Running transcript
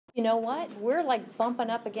You know what? We're like bumping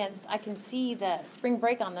up against, I can see the spring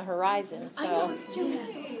break on the horizon. So. I know, it's too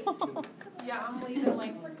nice. Yeah, I'm leaving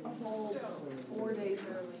like a whole 4 days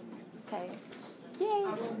early. Okay. Yay.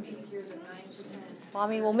 I won't be here the 9 to 10. Well, I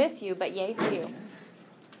mean, we'll miss you, but yay for you.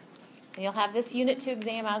 And you'll have this Unit 2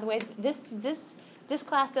 exam out of the way. This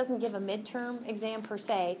class doesn't give a midterm exam per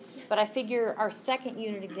se, but I figure our second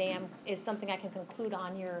unit exam is something I can conclude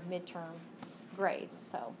on your midterm grades.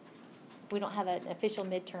 So we don't have an official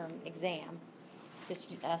midterm exam, just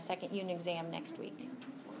a second unit exam next week.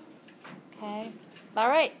 Okay? All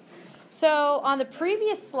right. So on the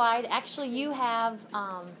previous slide, actually you have,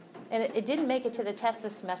 and it didn't make it to the test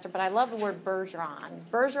this semester, but I love the word Bergeron.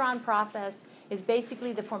 Bergeron process is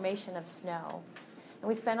basically the formation of snow. And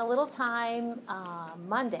we spent a little time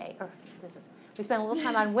we spent a little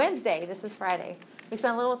time on Wednesday. This is Friday. We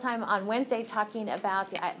spent a little time on Wednesday talking about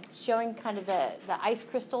showing kind of the ice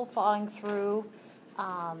crystal falling through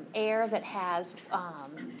air that has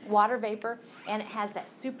water vapor, and it has that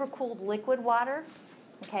super cooled liquid water.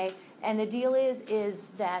 Okay, and the deal is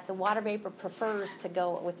that the water vapor prefers to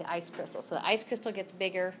go with the ice crystal. So the ice crystal gets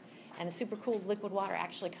bigger, and the super cooled liquid water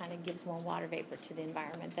actually kind of gives more water vapor to the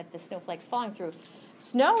environment that the snowflake's falling through.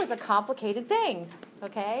 Snow is a complicated thing,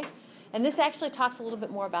 okay? And this actually talks a little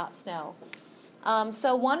bit more about snow.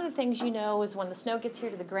 So one of the things you know is when the snow gets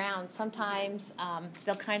here to the ground, sometimes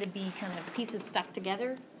they'll kind of be pieces stuck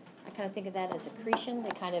together. I kind of think of that as accretion. They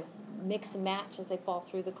kind of mix and match as they fall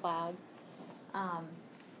through the cloud.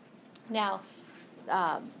 Now,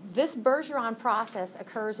 this Bergeron process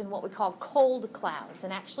occurs in what we call cold clouds.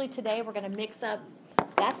 And actually today we're going to mix up,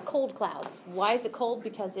 that's cold clouds. Why is it cold?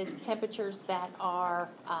 Because it's temperatures that are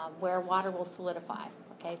where water will solidify,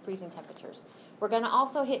 okay, freezing temperatures. We're going to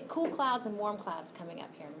also hit cool clouds and warm clouds coming up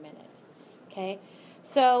here in a minute, okay?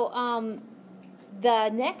 So the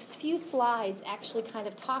next few slides actually kind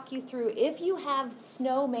of talk you through, if you have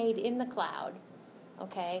snow made in the cloud,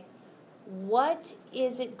 okay, what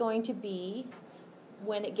is it going to be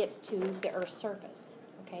when it gets to the Earth's surface?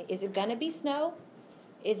 Okay, is it going to be snow?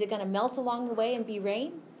 Is it going to melt along the way and be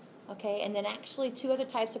rain? Okay, and then actually two other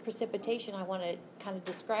types of precipitation I want to kind of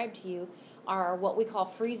describe to you are what we call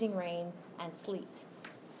freezing rain and sleet.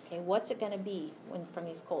 Okay, what's it going to be from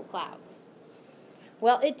these cold clouds?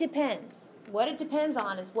 Well, it depends. What it depends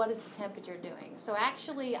on is what is the temperature doing. So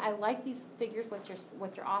actually, I like these figures,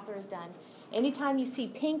 what your author has done. Anytime you see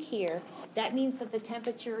pink here, that means that the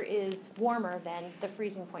temperature is warmer than the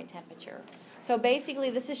freezing point temperature. So basically,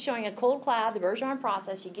 this is showing a cold cloud, the Bergeron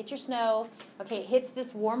process. You get your snow. Okay, it hits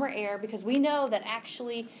this warmer air because we know that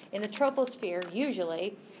actually in the troposphere,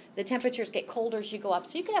 usually, the temperatures get colder as you go up.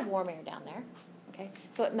 So you can have warm air down there. Okay,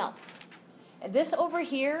 so it melts. This over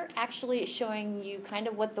here actually is showing you kind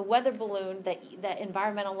of what the weather balloon, that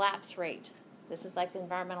environmental lapse rate. This is like the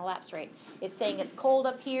environmental lapse rate. It's saying it's cold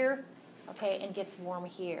up here, okay, and gets warm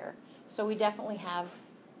here. So we definitely have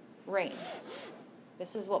rain.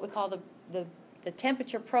 This is what we call the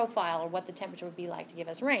temperature profile, or what the temperature would be like to give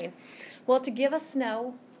us rain. Well, to give us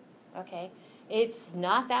snow, okay, it's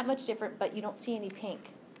not that much different, but you don't see any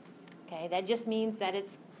pink. Okay, that just means that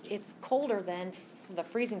it's colder than the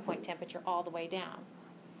freezing point temperature all the way down,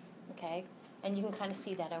 okay? And you can kind of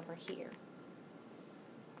see that over here.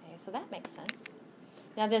 Okay, so that makes sense.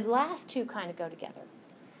 Now the last two kind of go together.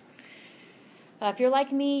 If you're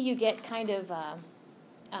like me, you get kind of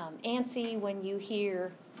antsy when you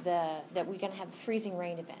hear that we're going to have freezing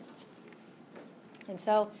rain events. And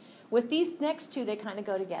so with these next two, they kind of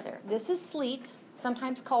go together. This is sleet,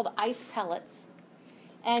 sometimes called ice pellets.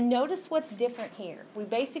 And notice what's different here. We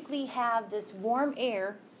basically have this warm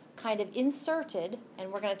air kind of inserted,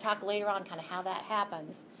 and we're going to talk later on kind of how that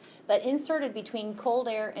happens, but inserted between cold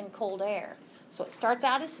air and cold air. So it starts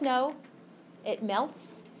out as snow, it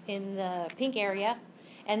melts in the pink area,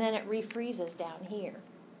 and then it refreezes down here.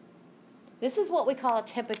 This is what we call a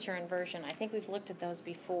temperature inversion. I think we've looked at those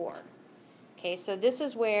before. Okay, so this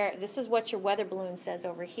is what your weather balloon says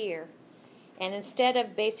over here. And instead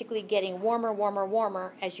of basically getting warmer, warmer,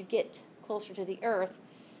 warmer as you get closer to the Earth,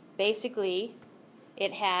 basically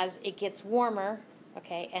it gets warmer,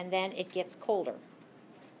 okay, and then it gets colder.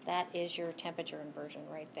 That is your temperature inversion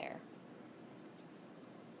right there.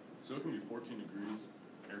 So it can be 14 degrees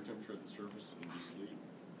air temperature at the surface and be sleet?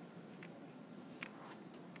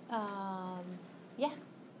 Yeah.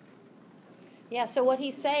 Yeah, so what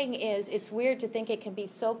he's saying is it's weird to think it can be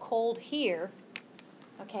so cold here,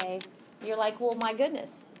 okay. You're like, well, my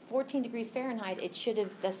goodness, 14 degrees Fahrenheit,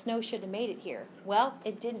 the snow should have made it here. Well,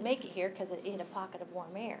 it didn't make it here because it hit a pocket of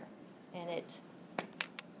warm air, and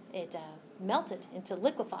it melted into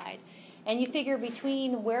liquefied. And you figure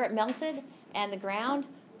between where it melted and the ground,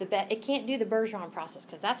 It can't do the Bergeron process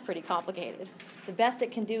because that's pretty complicated. The best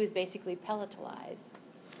it can do is basically pelletize.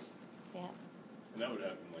 Yeah. And that would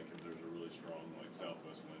happen like if there's a really strong like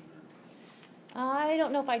southwest wind or. I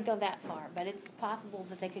don't know if I'd go that far, but it's possible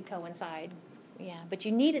that they could coincide. Yeah, but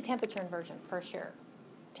you need a temperature inversion for sure.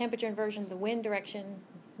 Temperature inversion, the wind direction,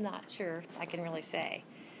 not sure I can really say.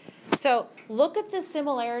 So look at the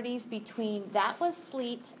similarities between that was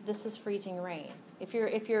sleet, this is freezing rain. If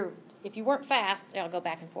you weren't fast, I'll go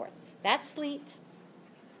back and forth. That's sleet.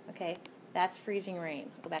 Okay, that's freezing rain.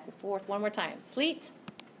 Go back and forth one more time. Sleet,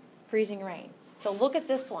 freezing rain. So look at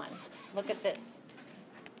this one. Look at this.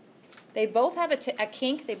 They both have a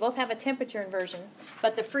kink. They both have a temperature inversion,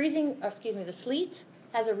 but the sleet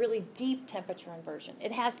has a really deep temperature inversion.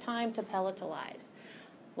 It has time to pelletize.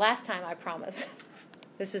 Last time, I promise.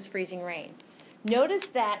 This is freezing rain. Notice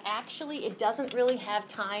that actually it doesn't really have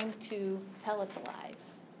time to pelletize.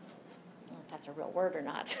 I don't know if that's a real word or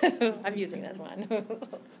not. I'm using this one.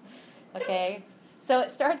 Okay. So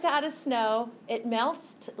it starts out as snow. It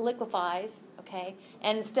melts, liquefies. Okay.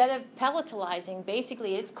 And instead of pelletizing,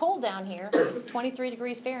 basically it's cold down here. It's 23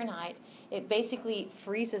 degrees Fahrenheit. It basically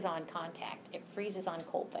freezes on contact. It freezes on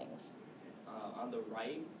cold things. On the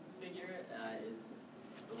right figure, is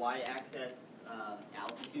the y-axis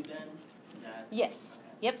altitude then? Is that? Yes.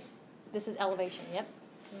 Yep. This is elevation. Yep.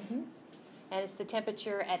 Mm-hmm. And it's the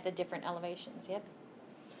temperature at the different elevations. Yep.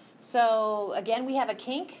 So again, we have a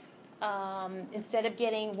kink. Instead of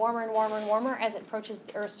getting warmer and warmer and warmer as it approaches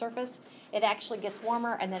the Earth's surface, it actually gets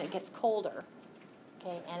warmer and then it gets colder.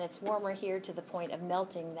 Okay, and it's warmer here to the point of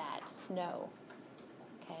melting that snow.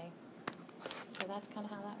 Okay, so that's kind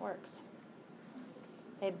of how that works.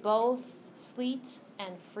 They both, sleet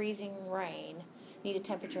and freezing rain, need a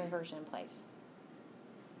temperature inversion in place.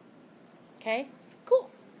 Okay, cool.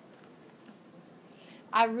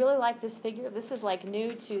 I really like this figure. This is like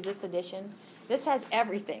new to this edition. This has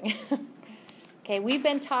everything. Okay, we've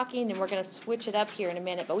been talking, and we're going to switch it up here in a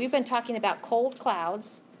minute, but we've been talking about cold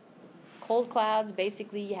clouds. Cold clouds,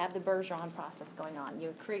 basically you have the Bergeron process going on.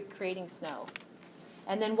 You're creating snow.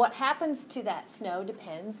 And then what happens to that snow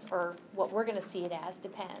depends, or what we're going to see it as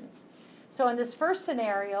depends. So in this first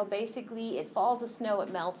scenario, basically it falls as snow,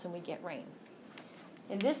 it melts, and we get rain.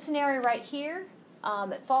 In this scenario right here,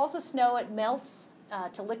 it falls as snow, it melts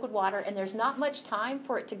to liquid water, and there's not much time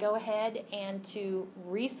for it to go ahead and to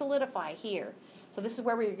re-solidify here. So this is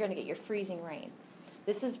where you're going to get your freezing rain.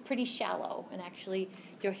 This is pretty shallow, and actually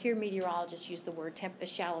you'll hear meteorologists use the word a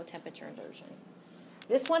shallow temperature inversion.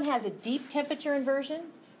 This one has a deep temperature inversion,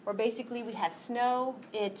 where basically we have snow.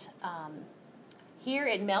 Here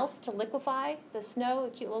it melts to liquefy the snow,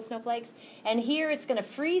 the cute little snowflakes, and here it's going to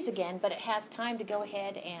freeze again, but it has time to go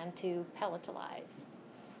ahead and to pelletize.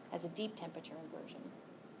 Has a deep temperature inversion.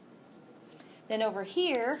 Then over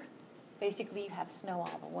here, basically you have snow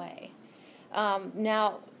all the way.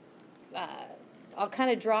 Now, I'll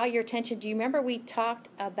kind of draw your attention. Do you remember we talked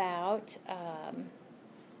about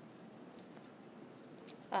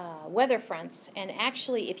weather fronts? And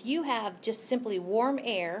actually, if you have just simply warm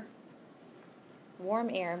air,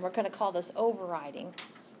 and we're going to call this overriding,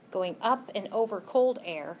 going up and over cold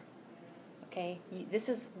air, okay, this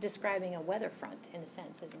is describing a weather front in a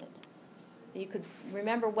sense, isn't it? You could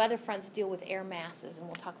remember weather fronts deal with air masses, and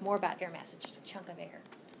we'll talk more about air masses, just a chunk of air.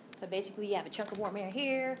 So basically you have a chunk of warm air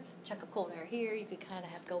here, a chunk of cold air here. You could kind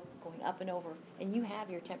of have going up and over, and you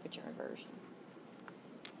have your temperature inversion.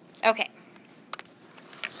 Okay.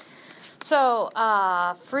 So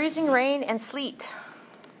freezing rain and sleet,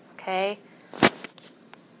 okay?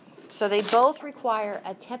 So they both require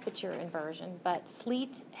a temperature inversion, but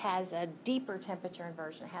sleet has a deeper temperature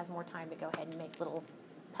inversion. It has more time to go ahead and make little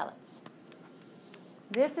pellets.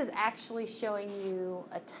 This is actually showing you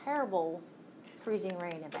a terrible freezing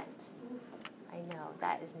rain event. I know,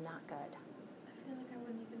 that is not good. I feel like I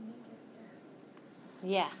wouldn't even make it there.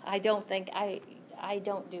 Yeah, I don't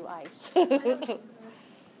do ice.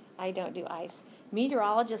 I don't do ice.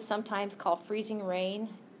 Meteorologists sometimes call freezing rain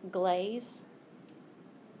glaze.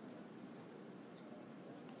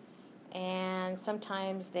 And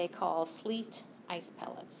sometimes they call sleet ice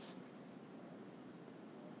pellets.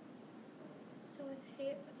 So is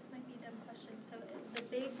hail, this might be a dumb question, so the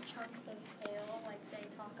big chunks of hail, like they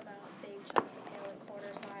talk about big chunks of hail at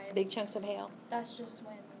quarter size. Big chunks of hail? That's just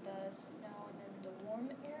when the snow and then the warm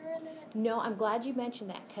air in it? No, I'm glad you mentioned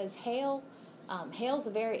that, because hail is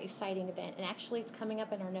a very exciting event, and actually it's coming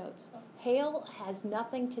up in our notes. Hail has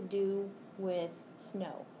nothing to do with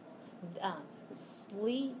snow.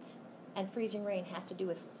 Sleet and freezing rain has to do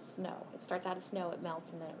with snow. It starts out as snow, it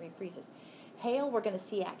melts, and then it refreezes. Hail, we're going to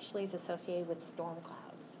see, actually is associated with storm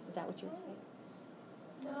clouds. Is that what you were saying?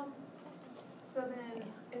 No. So then,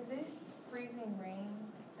 is it freezing rain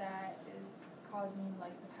that is causing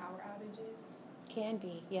like the power outages? Can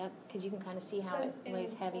be, yep, because you can kind of see how it 'Cause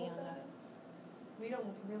lays in heavy on Tulsa, the. we don't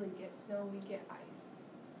really get snow, we get ice.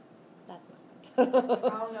 That. I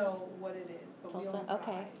don't know what it is, but we Tulsa? always got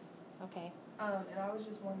Okay. ice. Okay. And I was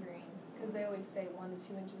just wondering, because they always say 1 to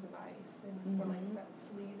 2 inches of ice, and we're like, Mhm. is that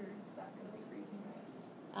sleet or is that going to be freezing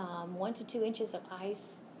rain? 1 to 2 inches of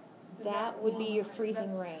ice. Does That would be mean your freezing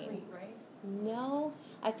that's rain. Sleet, right? No,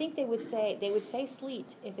 I think they would say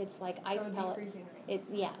sleet if it's like ice so it'd pellets. Be freezing rain.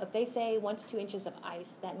 Yeah, if they say 1 to 2 inches of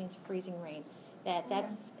ice, that means freezing rain.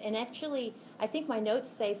 That's and actually, I think my notes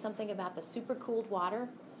say something about the super cooled water.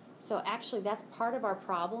 So actually, that's part of our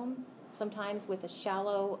problem sometimes with a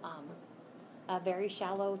very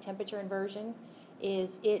shallow temperature inversion,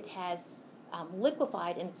 is it has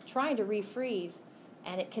liquefied and it's trying to refreeze,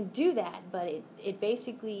 and it can do that, but it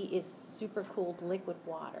basically is super cooled liquid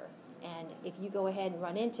water. And if you go ahead and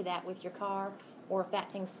run into that with your car, or if that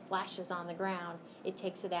thing splashes on the ground, it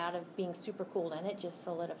takes it out of being super cooled and it just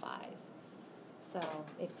solidifies. So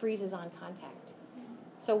it freezes on contact.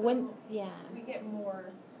 So when, yeah, We get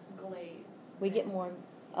more glaze. we get more,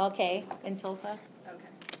 okay, in Tulsa? Okay.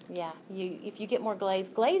 Yeah, if you get more glaze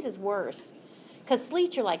is worse. Because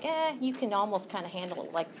sleet, you're like, you can almost kind of handle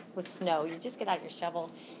it like with snow. You just get out your shovel.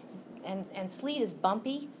 And sleet is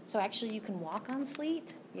bumpy, so actually you can walk on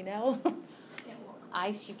sleet, you know? Can't walk.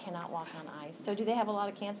 Ice, you cannot walk on ice. So do they have a lot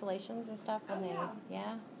of cancellations and stuff when Oh,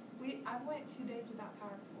 yeah? I went 2 days without power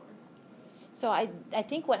before. So I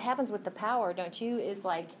think what happens with the power, don't you, is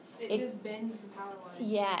like It just bends the power line.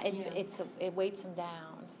 yeah, it weights them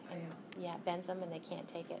down. Oh, And yeah, it bends them and they can't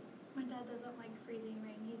take it. My dad doesn't like freezing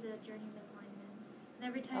rain. He's a journeyman lineman. And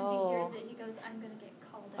every time Oh. he hears it, he goes, I'm going to get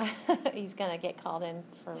called in. He's gonna get called in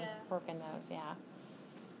for Yeah. working those, yeah.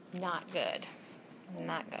 Not good.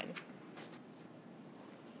 Not good.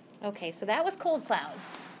 Okay, so that was cold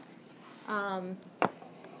clouds.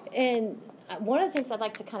 And one of the things I'd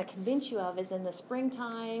like to kind of convince you of is in the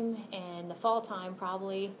springtime and the fall time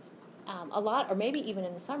probably, a lot, or maybe even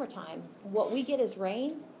in the summertime, what we get as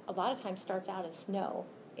rain a lot of times starts out as snow.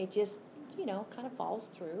 It just, kind of falls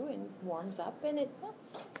through and warms up and it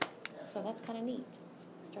melts. So that's kind of neat.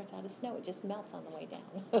 It starts out as snow. It just melts on the way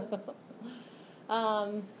down.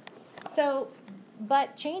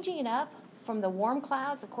 But changing it up from the warm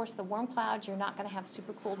clouds, of course, the warm clouds, you're not going to have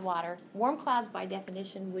super cooled water. Warm clouds, by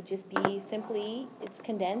definition, would just be simply it's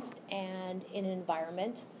condensed and in an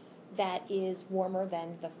environment that is warmer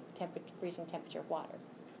than the freezing temperature of water.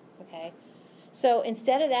 Okay? So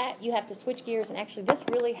instead of that, you have to switch gears, and actually this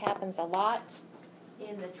really happens a lot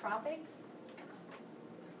in the tropics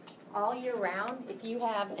all year round. If you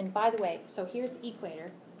have, and by the way, so here's the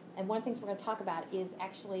equator, and one of the things we're going to talk about is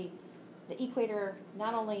actually the equator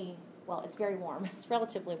not only, well, it's very warm. It's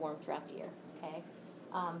relatively warm throughout the year, okay?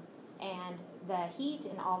 And the heat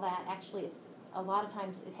and all that, actually, it's a lot of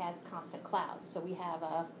times it has constant clouds. So we have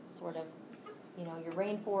a sort of, your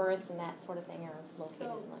rainforests and that sort of thing are located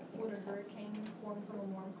So like would here. a hurricane form from a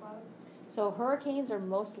warm cloud? So hurricanes are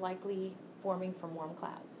most likely forming from warm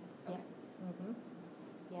clouds. Okay. Yep.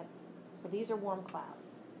 Mm-hmm. Yep. So these are warm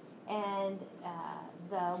clouds. And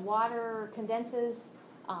the water condenses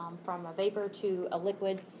from a vapor to a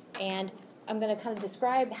liquid. And I'm going to kind of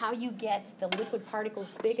describe how you get the liquid particles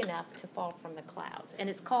big enough to fall from the clouds. And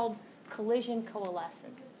it's called collision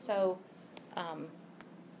coalescence. So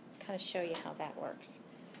kind of show you how that works.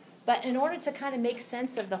 But in order to kind of make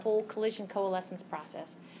sense of the whole collision coalescence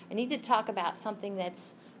process, I need to talk about something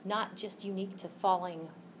that's not just unique to falling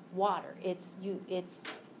water. It's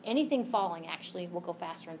anything falling actually will go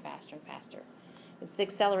faster and faster and faster. It's the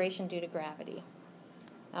acceleration due to gravity.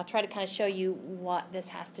 I'll try to kind of show you what this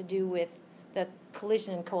has to do with the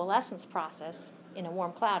collision and coalescence process in a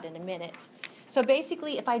warm cloud in a minute. So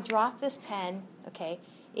basically, if I drop this pen, okay,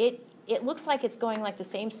 it looks like it's going like the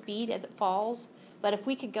same speed as it falls, but if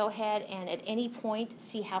we could go ahead and at any point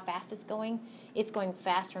see how fast it's going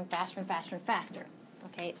faster and faster and faster and faster.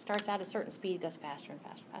 Okay, it starts out at a certain speed, it goes faster and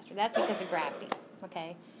faster and faster. That's because of gravity,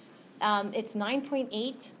 okay? It's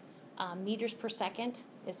 9.8 meters per second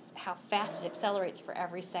is how fast it accelerates for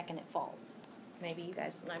every second it falls. Maybe you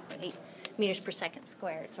guys, 9.8 meters per second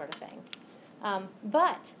squared sort of thing.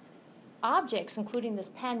 But objects, including this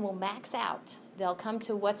pen, will max out. They'll come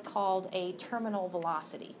to what's called a terminal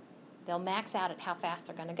velocity. They'll max out at how fast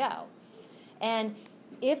they're going to go. And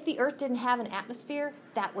if the Earth didn't have an atmosphere,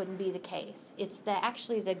 that wouldn't be the case. It's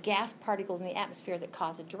actually the gas particles in the atmosphere that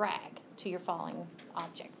cause a drag to your falling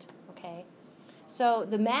object, okay? So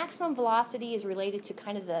the maximum velocity is related to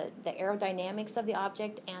kind of the aerodynamics of the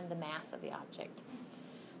object and the mass of the object.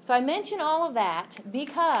 So I mention all of that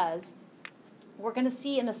because we're going to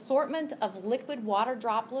see an assortment of liquid water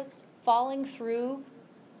droplets falling through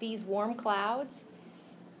these warm clouds.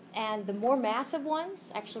 And the more massive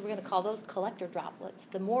ones, actually we're going to call those collector droplets,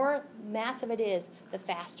 the more massive it is, the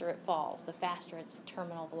faster it falls, the faster its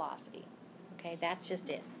terminal velocity. Okay, that's just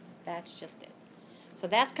it. That's just it. So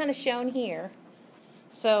that's kind of shown here.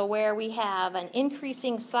 So where we have an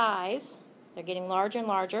increasing size, they're getting larger and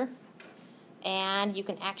larger, and you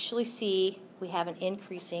can actually see we have an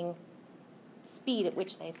increasing speed at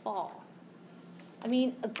which they fall. I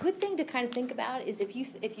mean, a good thing to kind of think about is if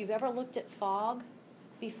you've ever looked at fog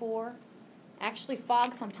before, actually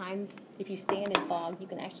fog sometimes, if you stand in fog, you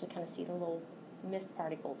can actually kind of see the little mist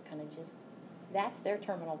particles kind of just, that's their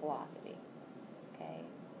terminal velocity, okay?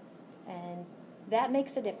 And that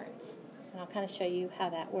makes a difference, and I'll kind of show you how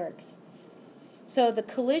that works. So the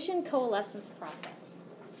collision coalescence process.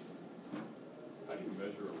 How do you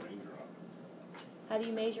measure a raindrop? How do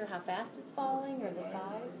you measure how fast it's falling or the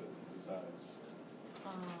size? The size.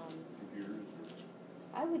 Computers?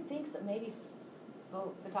 I would think so, maybe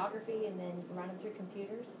photography and then run them through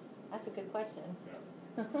computers. That's a good question.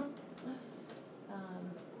 Yeah.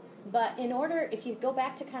 But in order, if you go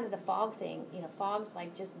back to kind of the fog thing, you know, fog's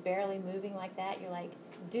like just barely moving like that, you're like,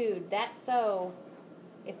 dude, that's so,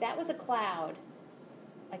 if that was a cloud,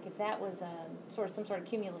 like if that was some sort of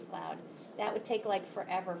cumulus cloud, that would take like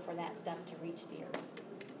forever for that stuff to reach the earth.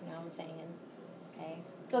 You know what I'm saying? Okay.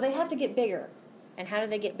 So they have to get bigger. And how do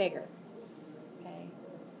they get bigger? Okay.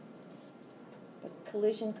 The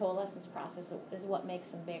collision coalescence process is what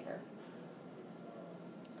makes them bigger.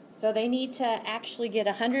 So they need to actually get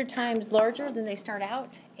 100 times larger than they start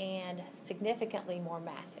out and significantly more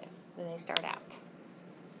massive than they start out.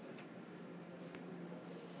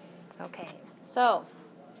 Okay, so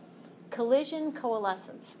collision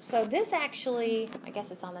coalescence. So this actually, I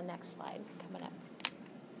guess it's on the next slide coming up.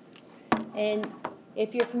 And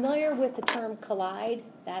if you're familiar with the term collide,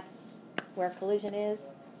 that's where collision is.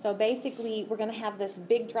 So basically, we're going to have this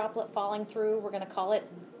big droplet falling through. We're going to call it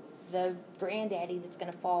the granddaddy that's going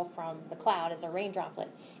to fall from the cloud as a rain droplet.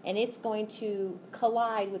 And it's going to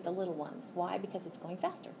collide with the little ones. Why? Because it's going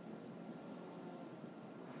faster.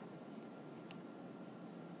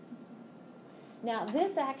 Now,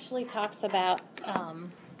 this actually talks about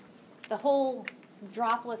the whole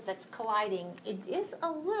droplet that's colliding. It is a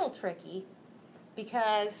little tricky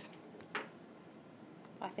because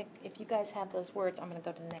I think if you guys have those words, I'm going to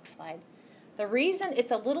go to the next slide. The reason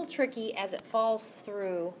it's a little tricky as it falls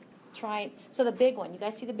through, so the big one, you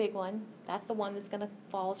guys see the big one? That's the one that's going to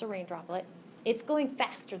fall as a rain droplet. It's going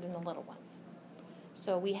faster than the little ones.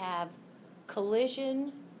 So we have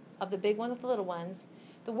collision of the big one with the little ones.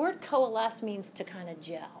 The word coalesce means to kind of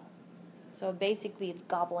gel. So basically it's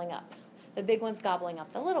gobbling up. The big one's gobbling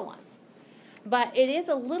up the little ones. But it is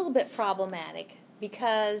a little bit problematic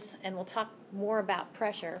because, and we'll talk more about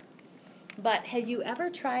pressure, but have you ever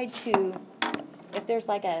tried to, if there's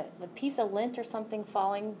like a piece of lint or something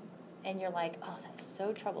falling and you're like, oh, that's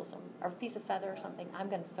so troublesome, or a piece of feather or something, I'm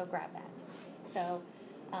going to so grab that. So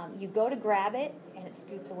you go to grab it and it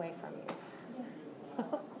scoots away from you.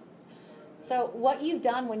 So what you've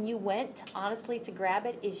done when you went, honestly, to grab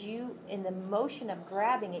it is you, in the motion of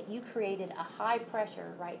grabbing it, you created a high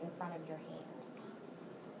pressure right in front of your hand.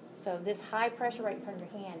 So this high pressure right in front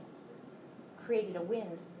of your hand created a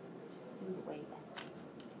wind to scoot away that.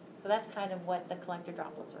 So that's kind of what the collector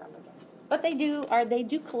droplets are up against. But they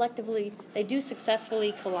do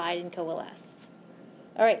successfully collide and coalesce.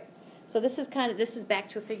 All right. So this is back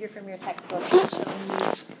to a figure from your textbook showing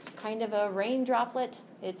you kind of a rain droplet.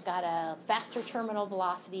 It's got a faster terminal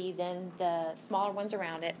velocity than the smaller ones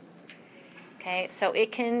around it. Okay, so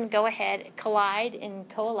it can go ahead, collide and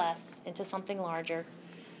coalesce into something larger.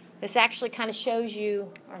 This actually kind of shows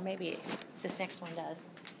you, or maybe this next one does.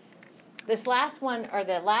 This last one, or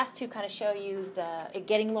the last two kind of show you it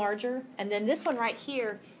getting larger. And then this one right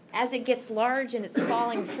here, as it gets large and it's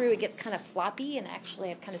falling through, it gets kind of floppy. And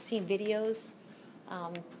actually, I've kind of seen videos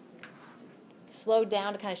slowed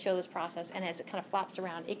down to kind of show this process. And as it kind of flops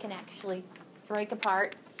around, it can actually break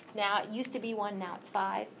apart. Now, it used to be 1, now it's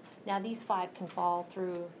 5. Now these 5 can fall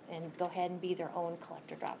through and go ahead and be their own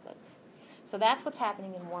collector droplets. So that's what's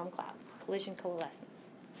happening in warm clouds, collision coalescence.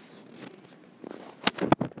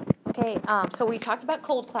 Okay, so we talked about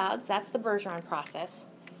cold clouds. That's the Bergeron process.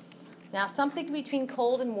 Now, something between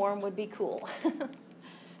cold and warm would be cool.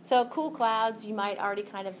 So cool clouds, you might already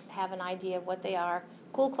kind of have an idea of what they are.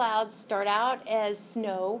 Cool clouds start out as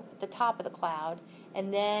snow at the top of the cloud,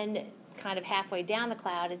 and then kind of halfway down the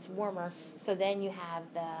cloud, it's warmer. So then you have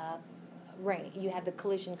the rain. You have the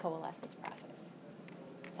collision coalescence process.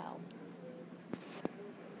 So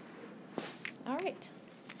right.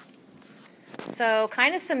 So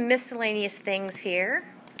kind of some miscellaneous things here.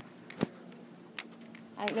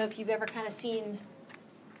 I don't know if you've ever kind of seen,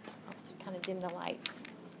 I'll kind of dim the lights,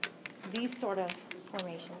 these sort of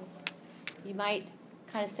formations. You might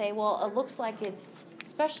kind of say, well, it looks like it's,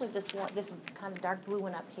 especially this one, this kind of dark blue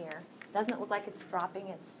one up here, doesn't it look like it's dropping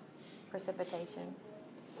its precipitation?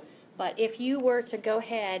 But if you were to go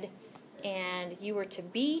ahead and you were to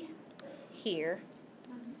be here,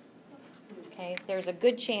 okay, there's a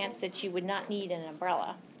good chance that you would not need an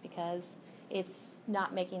umbrella because it's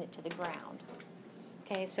not making it to the ground.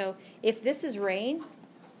 Okay, so if this is rain,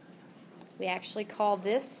 we actually call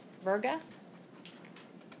this virga.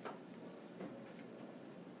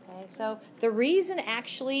 Okay, so the reason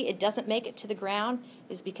actually it doesn't make it to the ground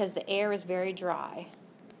is because the air is very dry.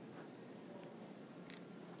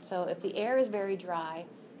 So if the air is very dry,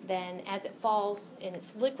 then as it falls in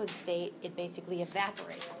its liquid state, it basically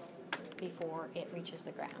evaporates before it reaches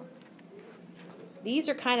the ground. These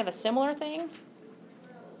are kind of a similar thing.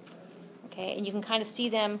 Okay, and you can kind of see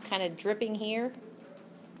them kind of dripping here.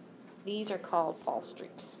 These are called fall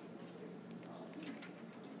streaks.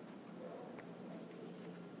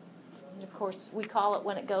 And of course, we call it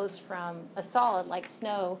when it goes from a solid like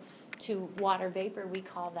snow to water vapor, we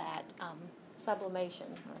call that sublimation.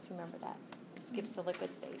 I don't know if you remember that. It skips the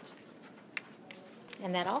liquid stage.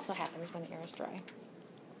 And that also happens when the air is dry.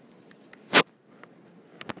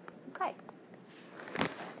 Okay.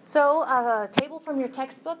 So a table from your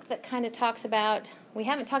textbook that kind of talks about, we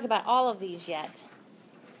haven't talked about all of these yet,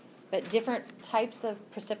 but different types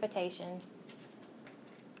of precipitation,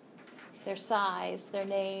 their size, their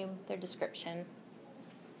name, their description.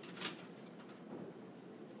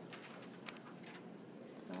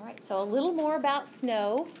 All right, so a little more about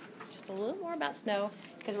snow, just a little more about snow,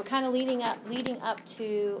 because we're kind of leading up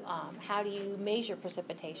to how do you measure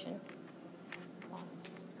precipitation. Well,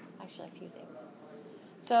 actually, a few things.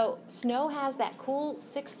 So snow has that cool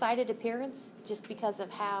six-sided appearance just because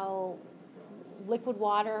of how liquid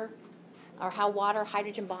water, or how water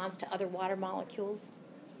hydrogen bonds to other water molecules.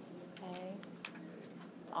 Okay.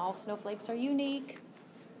 All snowflakes are unique.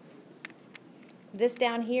 This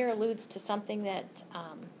down here alludes to something that,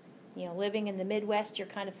 living in the Midwest, you're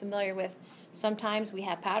kind of familiar with. Sometimes we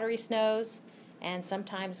have powdery snows, and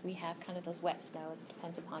sometimes we have kind of those wet snows. It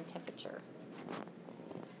depends upon temperature.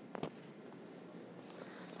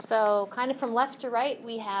 So kind of from left to right,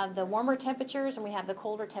 we have the warmer temperatures and we have the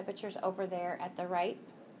colder temperatures over there at the right.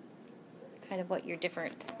 Kind of what your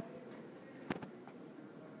different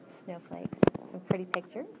snowflakes. Some pretty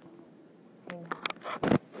pictures. And,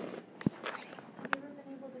 they're so pretty. Have you ever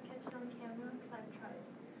been able to catch it on camera? Because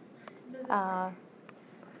I've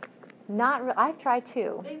tried. I've tried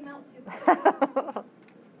too. They melt too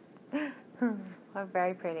quick. They're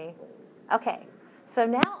very pretty. Okay, so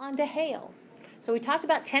now on to hail. So we talked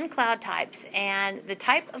about 10 cloud types, and the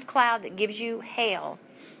type of cloud that gives you hail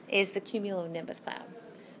is the cumulonimbus cloud.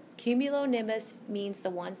 Cumulonimbus means the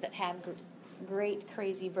ones that have great,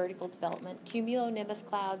 crazy vertical development. Cumulonimbus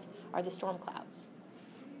clouds are the storm clouds.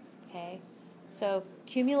 Okay, so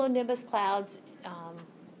cumulonimbus clouds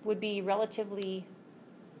would be relatively,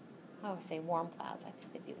 I would say warm clouds. I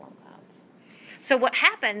think they'd be warm clouds. So what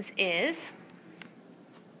happens is,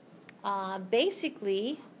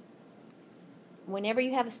 basically, whenever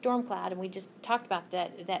you have a storm cloud, and we just talked about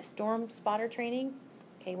that storm spotter training,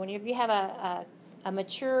 okay, whenever you have a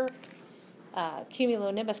mature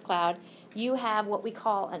cumulonimbus cloud, you have what we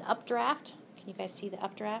call an updraft. Can you guys see the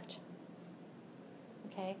updraft?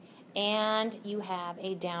 Okay, and you have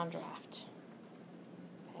a downdraft.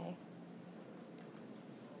 Okay.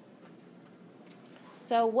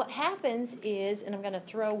 So what happens is, and I'm going to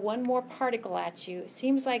throw one more particle at you. It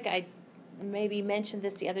seems like I maybe mentioned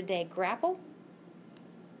this the other day. Grapple.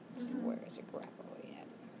 So where is a grapple yet?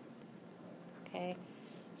 Okay,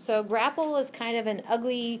 so grapple is kind of an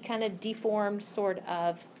ugly, kind of deformed sort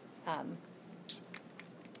of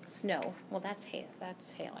snow. Well, that's hail.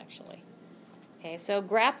 That's hail, actually. Okay, so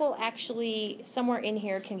grapple actually somewhere in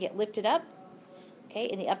here can get lifted up. Okay,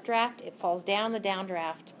 in the updraft, it falls down the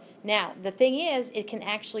downdraft. Now, the thing is, it can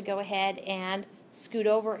actually go ahead and scoot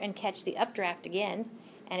over and catch the updraft again,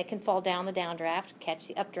 and it can fall down the downdraft, catch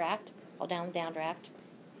the updraft, fall down the downdraft,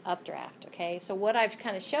 updraft. Okay, so what I've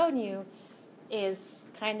kind of shown you is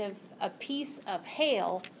kind of a piece of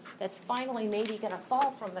hail that's finally maybe going to fall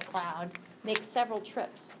from the cloud, make several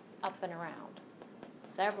trips up and around.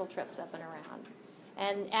 Several trips up and around.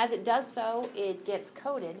 And as it does so, it gets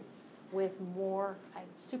coated with more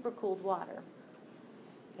supercooled water.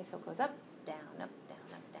 Okay, so it goes up, down, up, down,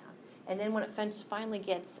 up, down. And then when it finally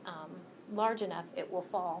gets large enough, it will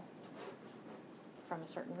fall from a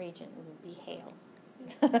certain region, it would be hail.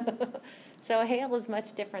 So hail is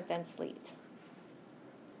much different than sleet.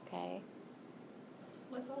 Okay?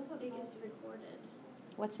 What's the biggest recorded?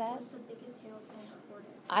 What's that? What's the biggest hailstorm recorded?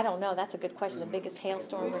 I don't know. That's a good question. The biggest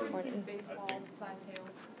hailstorm We've recorded. received baseball-size hail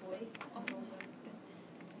before.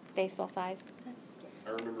 Baseball size? That's scary.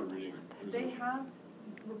 I remember reading. They have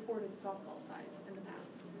reported softball size in the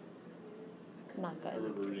past. Not I good.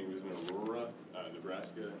 remember reading it was in Aurora,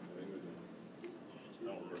 Nebraska. I think it was in, I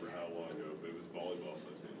don't remember how long ago, but it was volleyball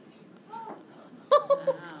size hail.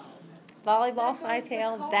 Volleyball size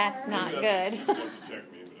hail? That's not good. You'd have to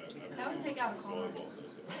check me, but I That would take out a car. volleyball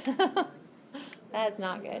size hail. That's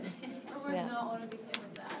not good. I would Yeah. not want to be hit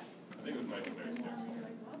with that. I think it was 1996.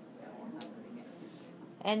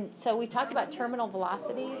 And so we talked about terminal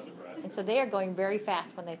velocities, and so they are going very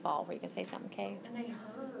fast when they fall. Were you going to say something, Kay? And they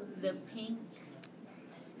heard. The pink,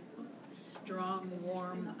 strong,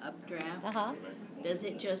 warm updraft, Uh-huh. does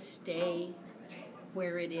it just stay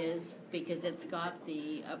where it is because it's got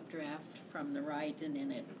the updraft from the right and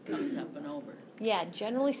then it comes up and over? Yeah,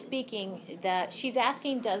 generally speaking, she's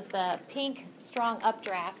asking, does the pink strong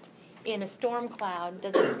updraft in a storm cloud,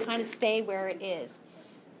 does it kind of stay where it is?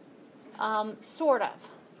 Sort of.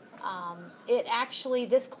 It actually,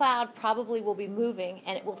 this cloud probably will be moving,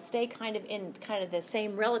 and it will stay kind of in kind of the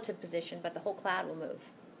same relative position, but the whole cloud will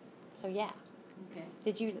move. So yeah. Okay.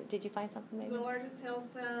 Did you find something maybe? The largest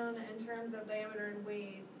hailstone in terms of diameter and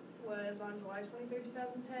weight was on July 23rd,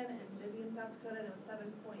 2010 in Vivian, South Dakota, and it was 7.9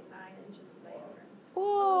 inches in diameter.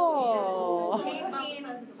 Whoa.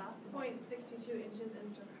 18.62 inches in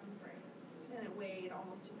circumference, and it weighed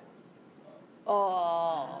almost 2 pounds.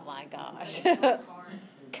 Oh my gosh.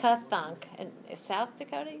 Kathunk. And South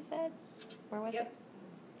Dakota, you said? Where was Yep. it?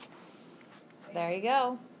 There you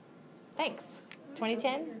go. Thanks.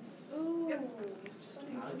 2010? Yep.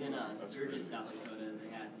 I was in Sturgis, South Dakota. They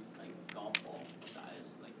had like golf ball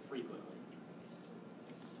size, like frequently,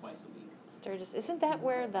 like twice a week. Sturgis. Isn't that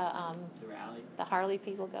where the The rally. Harley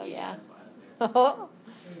people go? Yeah. That's why I was there.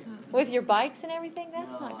 With your bikes and everything?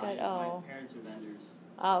 That's No, not good. My parents are vendors.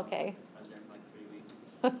 Oh, okay. I was there for like 3 weeks.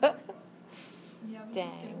 Yeah, we just Dang.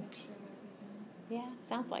 get a mixture of everything. Yeah,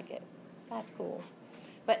 sounds like it. That's cool.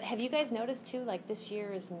 But have you guys noticed too, like this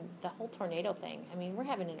year is the whole tornado thing? I mean, we're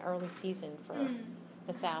having an early season for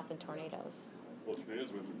the South and tornadoes. Well,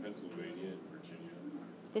 tornadoes went through Pennsylvania and Virginia.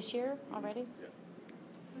 This year already?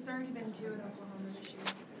 There's already been 2 in Oklahoma this year.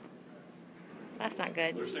 That's not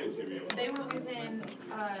good. They're saying it's going to be They were within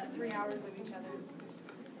 3 hours of each other.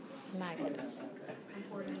 My goodness.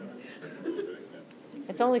 Reported.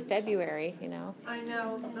 It's only February, you know. I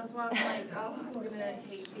know. That's why I'm like, oh, I'm gonna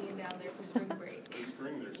hate being down there for spring break. this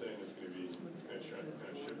spring. They're saying it's going to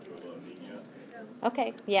shift to a La Nina.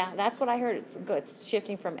 Okay, yeah, that's what I heard. It's good. It's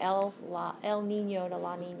shifting from El Nino to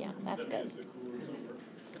La Nina. That's good. Is the cooler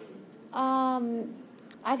summer?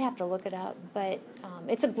 I'd have to look it up, but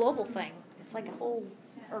it's a global thing. It's like a whole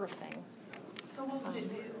Earth thing. So what would it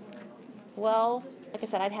do? Well, like I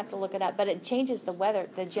said, I'd have to look it up, but it changes the weather,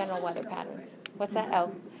 the general weather patterns. What's that?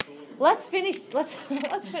 Oh, let's finish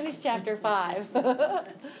chapter 5.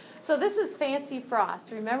 So this is fancy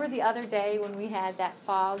frost. Remember the other day when we had that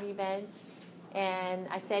fog event, and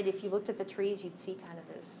I said if you looked at the trees, you'd see kind of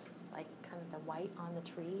this, like kind of the white on the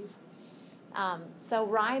trees. So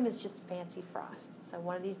rime is just fancy frost. So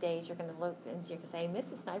one of these days you're going to look and you're going to say,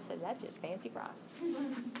 Mrs. Snipes said that's just fancy frost.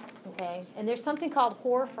 Okay, and there's something called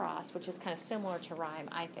hoar frost, which is kind of similar to rime,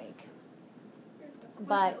 I think.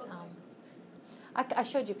 But I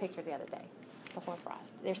showed you a picture the other day, the hoar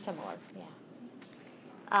frost. They're similar,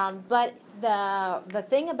 yeah. But the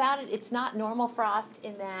thing about it, it's not normal frost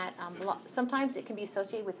in that sometimes it can be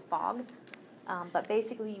associated with fog. But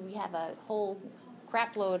basically we have a whole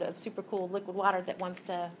crap load of super cool liquid water that wants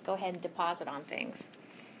to go ahead and deposit on things.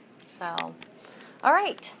 So, all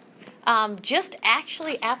right. Just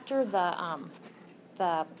actually after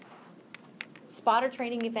the spotter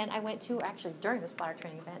training event I went to, actually during the spotter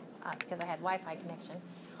training event, because I had Wi-Fi connection,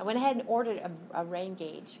 I went ahead and ordered a rain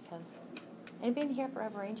gauge. Because anybody here for a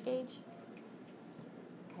range gauge?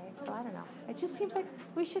 Okay, so I don't know. It just seems like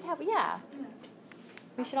we should have, we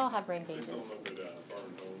should all have rain They sell gauges. them up at Farm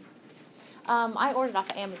and Home. I ordered off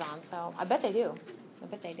of Amazon, so I bet they do.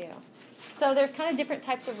 So there's kind of different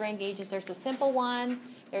types of rain gauges. There's a simple one.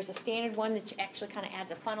 There's a standard one that actually kind of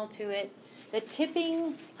adds a funnel to it. The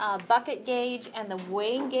tipping bucket gauge and the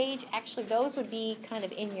weighing gauge, actually those would be kind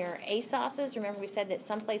of in your ASOSs. Remember we said that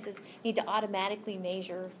some places need to automatically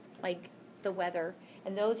measure like the weather,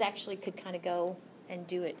 and those actually could kind of go and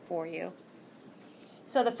do it for you.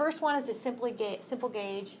 So the first one is a simple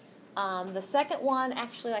gauge. The second one,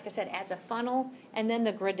 actually, like I said, adds a funnel, and then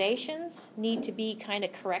the gradations need to be kind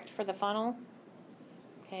of correct for the funnel.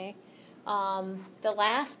 Okay. The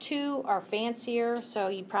last two are fancier, so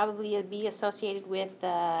you probably be associated with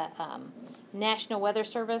the National Weather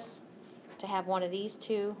Service to have one of these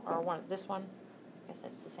two, or this one. I guess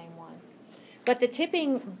that's the same one. But the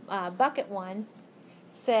tipping bucket one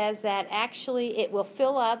says that actually it will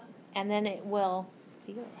fill up, and then it will,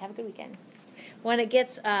 see you, have a good weekend. When it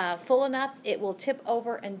gets full enough, it will tip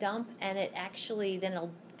over and dump, and it actually, then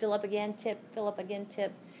it'll fill up again, tip, fill up again,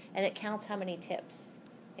 tip, and it counts how many tips,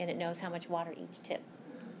 and it knows how much water each tip.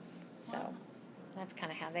 So that's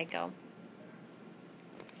kind of how they go.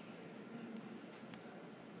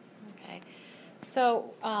 Okay.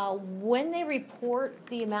 So when they report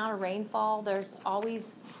the amount of rainfall, there's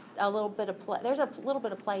always a little bit of play. There's a little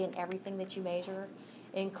bit of play in everything that you measure,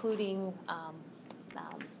 including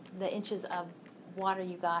the inches of water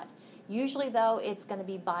you got. Usually, though, it's going to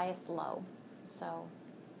be biased low. So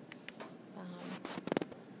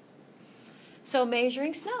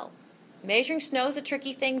measuring snow. Measuring snow is a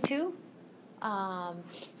tricky thing, too.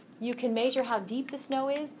 You can measure how deep the snow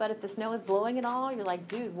is, but if the snow is blowing at all, you're like,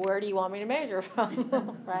 dude, where do you want me to measure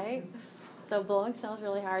from, right? So blowing snow is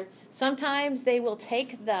really hard. Sometimes they will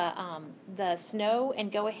take the snow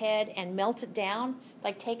and go ahead and melt it down,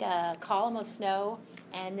 like take a column of snow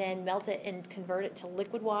and then melt it and convert it to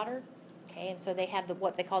liquid water, okay? And so they have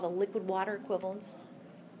what they call the liquid water equivalents,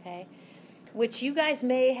 okay? Which you guys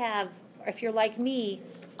may have, if you're like me,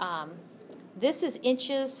 this is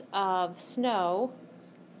inches of snow,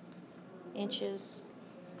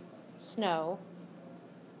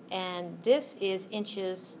 and this is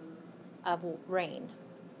inches of rain.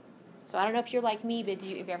 So I don't know if you're like me, but have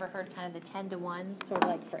you ever heard kind of the 10 to 1, sort of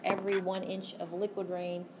like for every 1 inch of liquid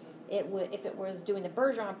rain, it would, if it was doing the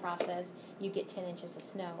Bergeron process, you get 10 inches of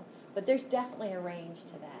snow. But there's definitely a range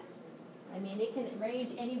to that. I mean, it can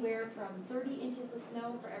range anywhere from 30 inches of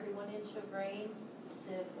snow for every 1 inch of rain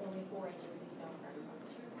to only 4 inches of snow for every 1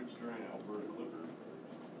 inch. Which drain, Alberta Clipper,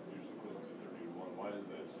 is usually close to 30 to 1. Why is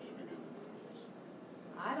that such a big difference?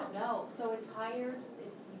 I don't know. So it's higher.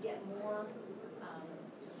 You get more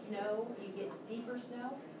snow. You get deeper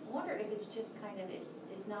snow. I wonder if it's just kind of it's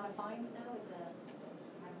not a fine snow. It's a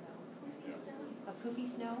I don't know. Poofy snow. A poofy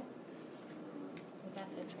snow.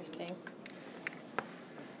 That's interesting.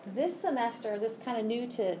 This semester, this kind of new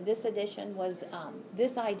to this edition was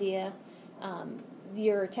this idea.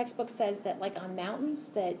 Your textbook says that, like on mountains,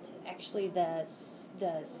 that actually the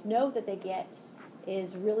snow that they get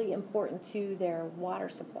is really important to their water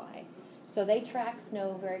supply. So they track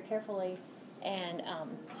snow very carefully, and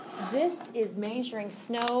this is measuring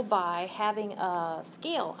snow by having a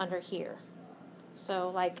scale under here. So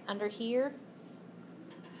like under here,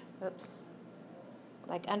 oops,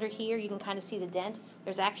 like under here you can kind of see the dent.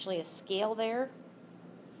 There's actually a scale there.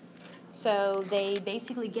 So they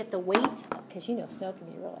basically get the weight, because you know snow can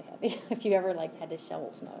be really heavy if you ever like had to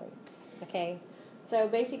shovel snow, okay? So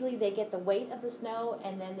basically they get the weight of the snow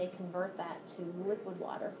and then they convert that to liquid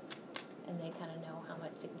water, and they kind of know how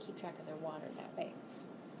much they can keep track of their water that way.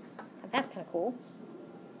 That's kind of cool.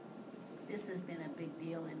 This has been a big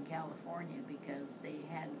deal in California because they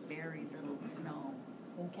had very little snow.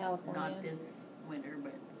 In California? Not this winter,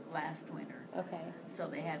 but last winter. Okay. So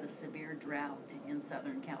they had a severe drought in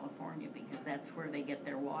Southern California because that's where they get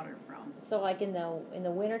their water from. So like in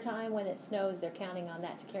the wintertime when it snows, they're counting on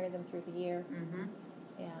that to carry them through the year? Mm-hmm.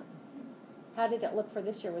 Yeah. How did it look for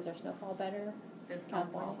this year? Was their snowfall better? The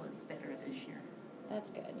snowfall was better this year. That's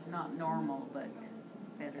good. Not normal, but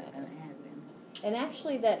better than it had been. And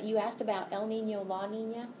actually, you asked about El Nino, La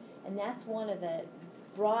Nina, and that's one of the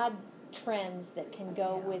broad trends that can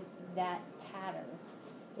go with that pattern,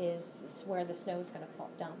 is where the snow is going to fall,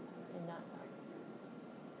 dump and not.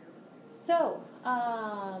 So,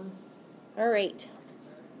 all right.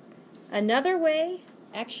 Another way,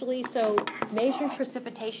 actually, so measuring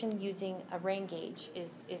precipitation using a rain gauge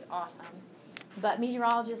is awesome. But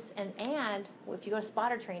meteorologists and if you go to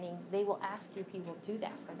spotter training, they will ask you if you will do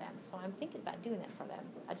that for them. So I'm thinking about doing that for them.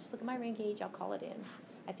 I just look at my rain gauge, I'll call it in.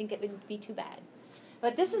 I think it wouldn't be too bad.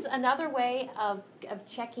 But this is another way of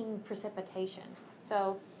checking precipitation.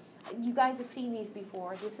 So you guys have seen these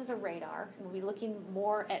before. This is a radar, and we'll be looking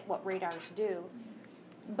more at what radars do.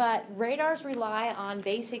 But radars rely on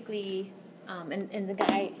basically, and the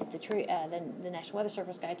guy at the National Weather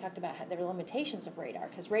Service guy talked about the limitations of radar,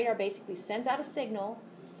 because radar basically sends out a signal,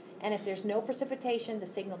 and if there's no precipitation, the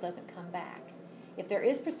signal doesn't come back. If there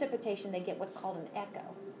is precipitation, they get what's called an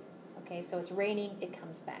echo. Okay, so it's raining, it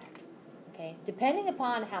comes back. Okay, depending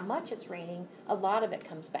upon how much it's raining, a lot of it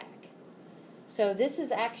comes back. So this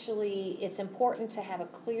is actually, it's important to have a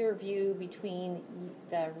clear view between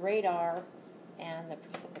the radar and the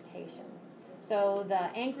precipitation. So the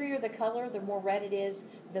angrier the color, the more red it is,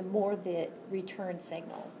 the more the return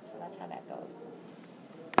signal. So that's how that goes.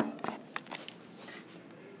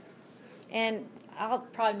 And I'll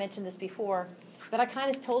probably mention this before, but I kind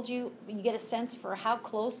of told you, you get a sense for how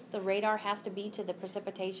close the radar has to be to the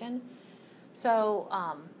precipitation. So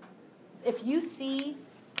if you see,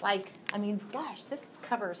 like, I mean, gosh, this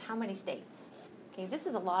covers how many states? Okay, this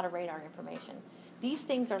is a lot of radar information. These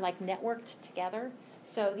things are like networked together.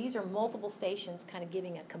 So these are multiple stations kind of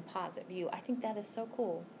giving a composite view. I think that is so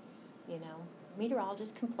cool. You know,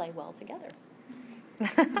 meteorologists can play well together.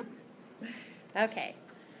 Okay.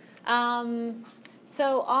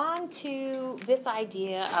 So on to this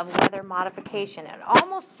idea of weather modification. It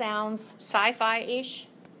almost sounds sci-fi-ish,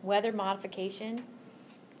 weather modification.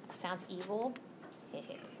 It sounds evil. You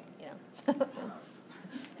know.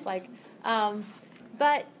 Like,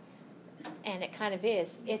 but, and it kind of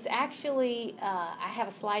is. It's actually, I have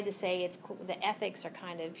a slide to say it's the ethics are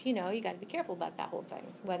kind of, you know, you got to be careful about that whole thing,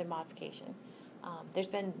 weather modification. There's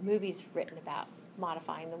been movies written about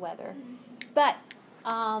modifying the weather. But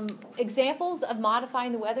examples of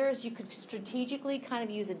modifying the weather is you could strategically kind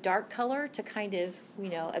of use a dark color to kind of, you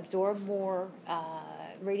know, absorb more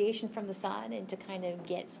radiation from the sun and to kind of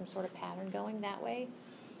get some sort of pattern going that way.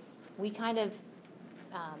 We kind of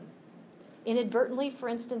inadvertently, for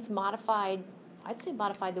instance, modified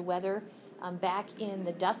the weather back in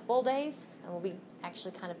the Dust Bowl days, and we'll be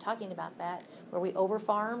actually kind of talking about that, where we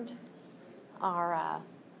over-farmed our,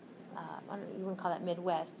 you wouldn't call that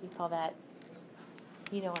Midwest, you call that,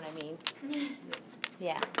 you know what I mean.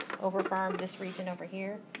 Yeah, over-farmed this region over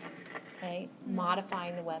here, okay,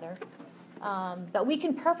 modifying the weather. But we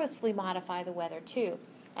can purposely modify the weather too.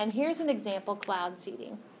 And here's an example, cloud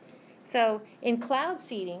seeding. So in cloud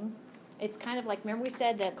seeding, it's kind of like, remember we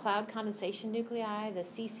said the cloud condensation nuclei, the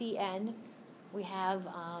CCN. We have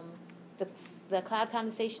the cloud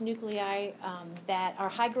condensation nuclei that are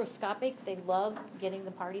hygroscopic. They love getting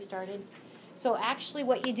the party started. So actually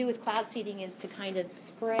what you do with cloud seeding is to kind of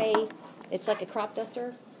spray, it's like a crop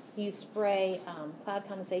duster. You spray cloud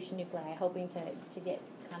condensation nuclei, hoping to get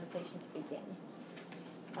condensation to begin.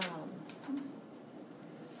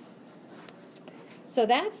 So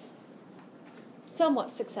that's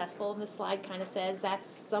somewhat successful, and the slide kind of says that's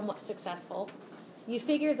somewhat successful. You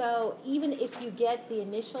figure, though, even if you get the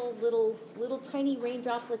initial little tiny rain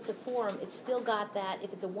droplet to form, it's still got that,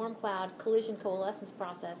 if it's a warm cloud, collision coalescence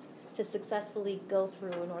process to successfully go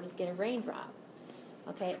through in order to get a raindrop.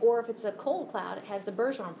 Okay, or if it's a cold cloud, it has the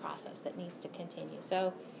Bergeron process that needs to continue.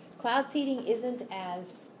 So cloud seeding isn't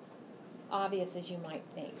as obvious as you might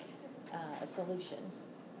think, a solution.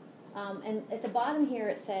 And at the bottom here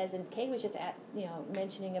it says, and Kay was just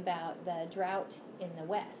mentioning about the drought in the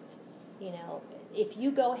West. You know, if you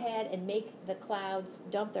go ahead and make the clouds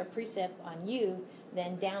dump their precip on you,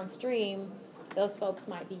 then downstream, those folks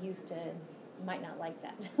might not like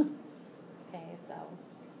that. Okay, so,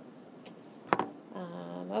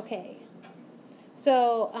 okay.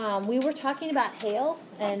 So we were talking about hail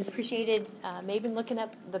and appreciated Maven looking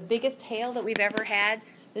up the biggest hail that we've ever had.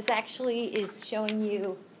 This actually is showing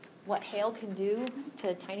you what hail can do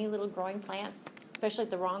to tiny little growing plants, especially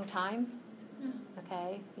at the wrong time.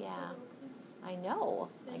 Okay, yeah, I know.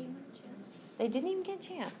 They didn't even get a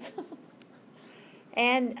chance.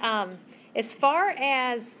 And as far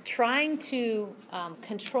as trying to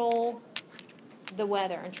control the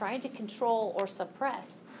weather and trying to control or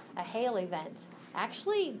suppress a hail event,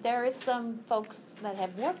 actually there is some folks that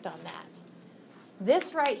have worked on that.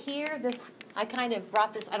 This right here, I kind of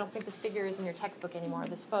brought this, I don't think this figure is in your textbook anymore,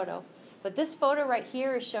 this photo. But this photo right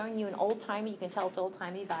here is showing you an old-timey, you can tell it's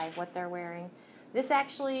old-timey by what they're wearing. This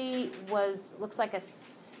actually looks like a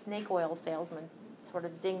snake oil salesman sort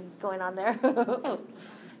of thing going on there.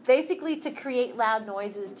 Basically to create loud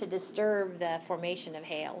noises to disturb the formation of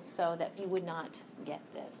hail so that you would not get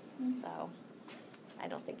this. So I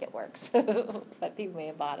don't think it works, but people may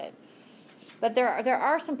have bought it. But there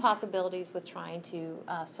are some possibilities with trying to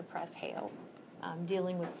suppress hail,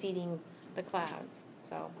 dealing with seeding the clouds.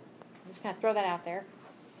 So I'm just going to throw that out there.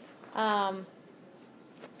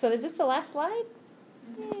 So is this the last slide?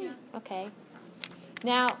 Yeah. Okay.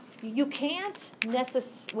 Now, you can't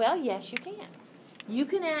well, yes, you can. You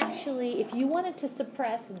can actually, if you wanted to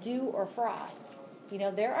suppress dew or frost, you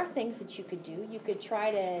know, there are things that you could do. You could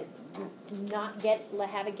try to not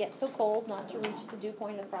have it get so cold, not to reach the dew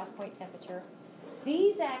point and frost point temperature.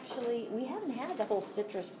 These actually, we haven't had the whole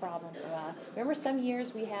citrus problem for a while. Remember some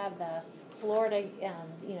years we have the Florida,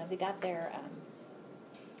 they got their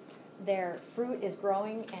their fruit is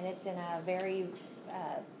growing and it's in a very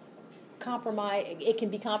it can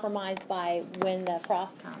be compromised by when the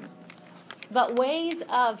frost comes. But ways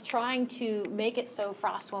of trying to make it so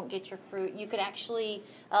frost won't get your fruit, you could actually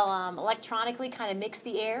electronically kind of mix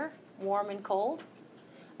the air, warm and cold.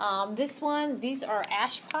 These are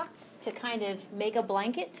ash pots to kind of make a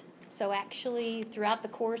blanket. So actually, throughout the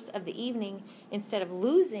course of the evening, instead of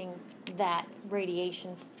losing that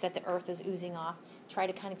radiation that the earth is oozing off, try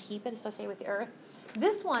to kind of keep it associated with the earth.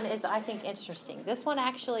 This one is, I think, interesting. This one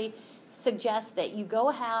actually suggests that you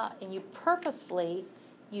go out and you purposefully,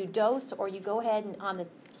 you dose or you go ahead and on the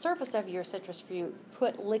surface of your citrus fruit,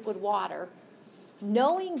 put liquid water,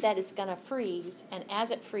 knowing that it's going to freeze, and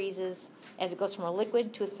as it freezes, as it goes from a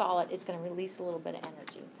liquid to a solid, it's going to release a little bit of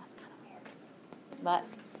energy. That's kind of weird. But,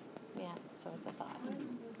 yeah, so it's a thought.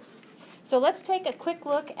 So let's take a quick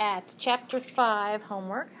look at Chapter 5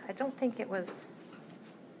 homework. I don't think it was,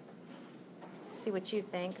 let's see what you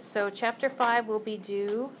think. So Chapter 5 will be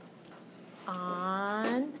due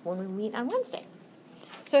when we meet on Wednesday.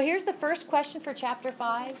 So here's the first question for Chapter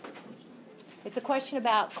 5. It's a question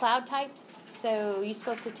about cloud types. So you're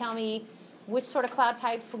supposed to tell me which sort of cloud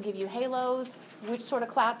types will give you halos, which sort of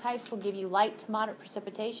cloud types will give you light to moderate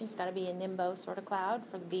precipitation. It's got to be a nimbo sort of cloud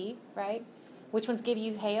for the B, right? Which ones give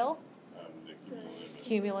you hail?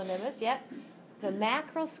 Cumulonimbus, yep. The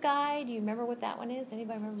macro sky, do you remember what that one is?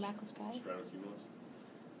 Anybody remember macro sky?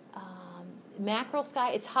 Stratocumulus? Macro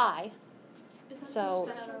sky, it's high. So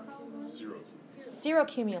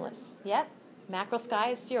cirrocumulus, yep. Macro sky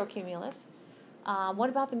is cirrocumulus. What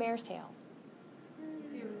about the mare's tail?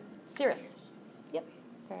 Cirrus. Yep,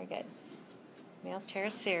 very good. Mare's tail,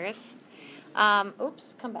 cirrus.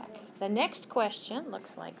 Oops, come back. The next question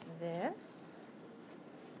looks like this.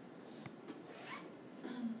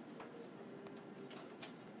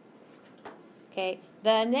 Okay,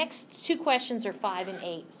 the next two questions are 5 and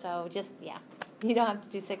 8, so just, yeah, you don't have to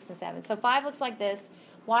do 6 and 7. So 5 looks like this.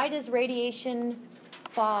 Why does radiation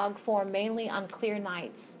fog form mainly on clear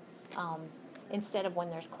nights instead of when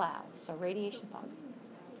there's clouds? So radiation fog.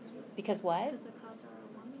 Because what? Because the clouds are a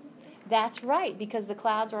warming effect? That's right, because the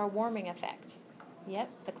clouds are a warming effect. Yep,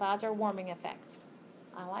 the clouds are a warming effect.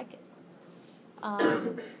 I like it.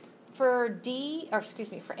 For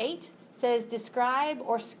 8, says describe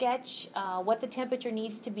or sketch what the temperature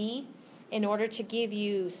needs to be in order to give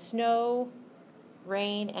you snow,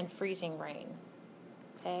 rain, and freezing rain.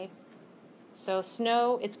 Okay? So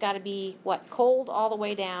snow, it's got to be, what, cold all the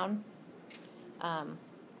way down,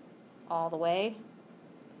 all the way.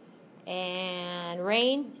 And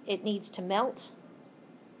rain, it needs to melt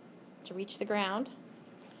to reach the ground.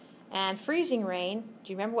 And freezing rain,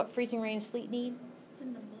 do you remember what freezing rain and sleet need? It's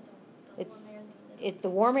in the middle. The It's- warm air's in the middle. The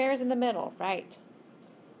warm air is in the middle, right.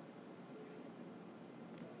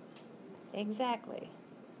 Exactly.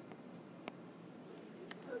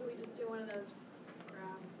 So do we just do one of those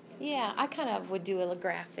graphs? Yeah, I kind of would do a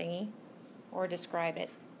graph thingy or describe it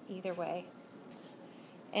either way.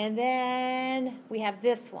 And then we have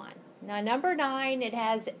this one. Now, number 9, it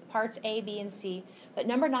has parts A, B, and C. But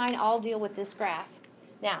number 9, I'll deal with this graph.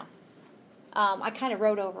 Now, I kind of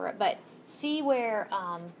wrote over it, but see where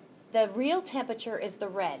the real temperature is the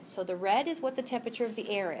red. So the red is what the temperature of the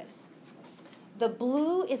air is. The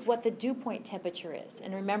blue is what the dew point temperature is.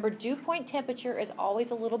 And remember, dew point temperature is always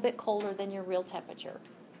a little bit colder than your real temperature.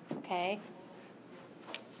 Okay?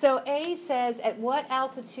 So A says, at what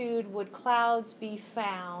altitude would clouds be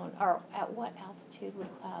found? Or at what altitude would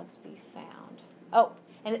clouds be found? Oh,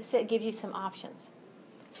 and it gives you some options.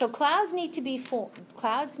 So clouds need to be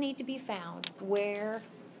found where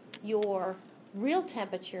your real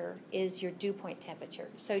temperature is your dew point temperature.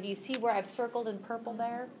 So do you see where I've circled in purple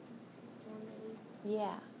there?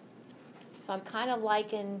 Yeah. So I'm kind of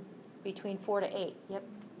liking between 4 to 8. Yep,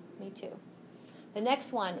 me too. The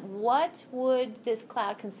next one, what would this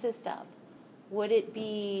cloud consist of? Would it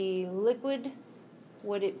be liquid?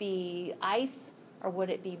 Would it be ice? Or would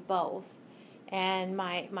it be both? And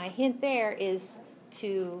my hint there is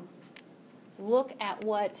to look at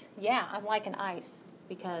I'm liking ice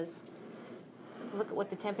because look at what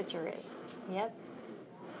the temperature is. Yep.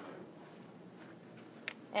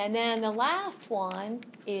 And then the last one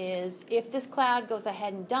is if this cloud goes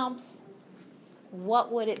ahead and dumps,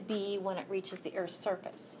 what would it be when it reaches the Earth's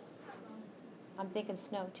surface? I'm thinking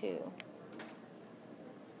snow too.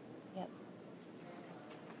 Yep.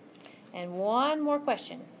 And one more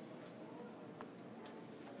question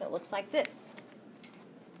that looks like this.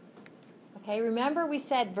 Okay, remember we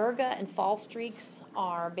said virga and fall streaks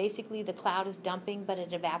are basically the cloud is dumping, but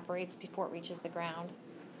it evaporates before it reaches the ground.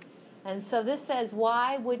 And so this says,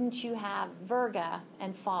 why wouldn't you have virga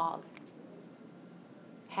and fog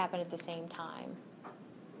happen at the same time.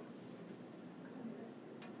 Because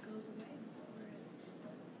it goes away before it.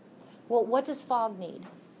 Well, what does fog need?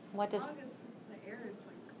 What does Fog is, the air is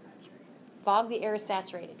like saturated, fog? The air is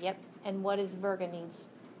saturated. Yep. And what does Virga needs?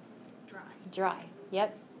 dry. Dry.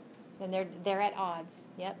 Yep. And they're at odds.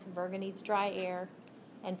 Yep. Virga needs dry air,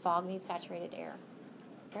 and fog needs saturated air.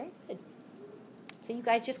 Very good. So you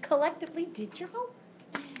guys just collectively did your homework.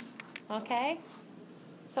 Okay.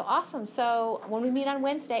 So awesome. So when we meet on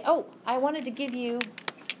Wednesday, I wanted to give you,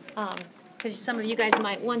 because some of you guys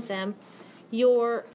might want them, your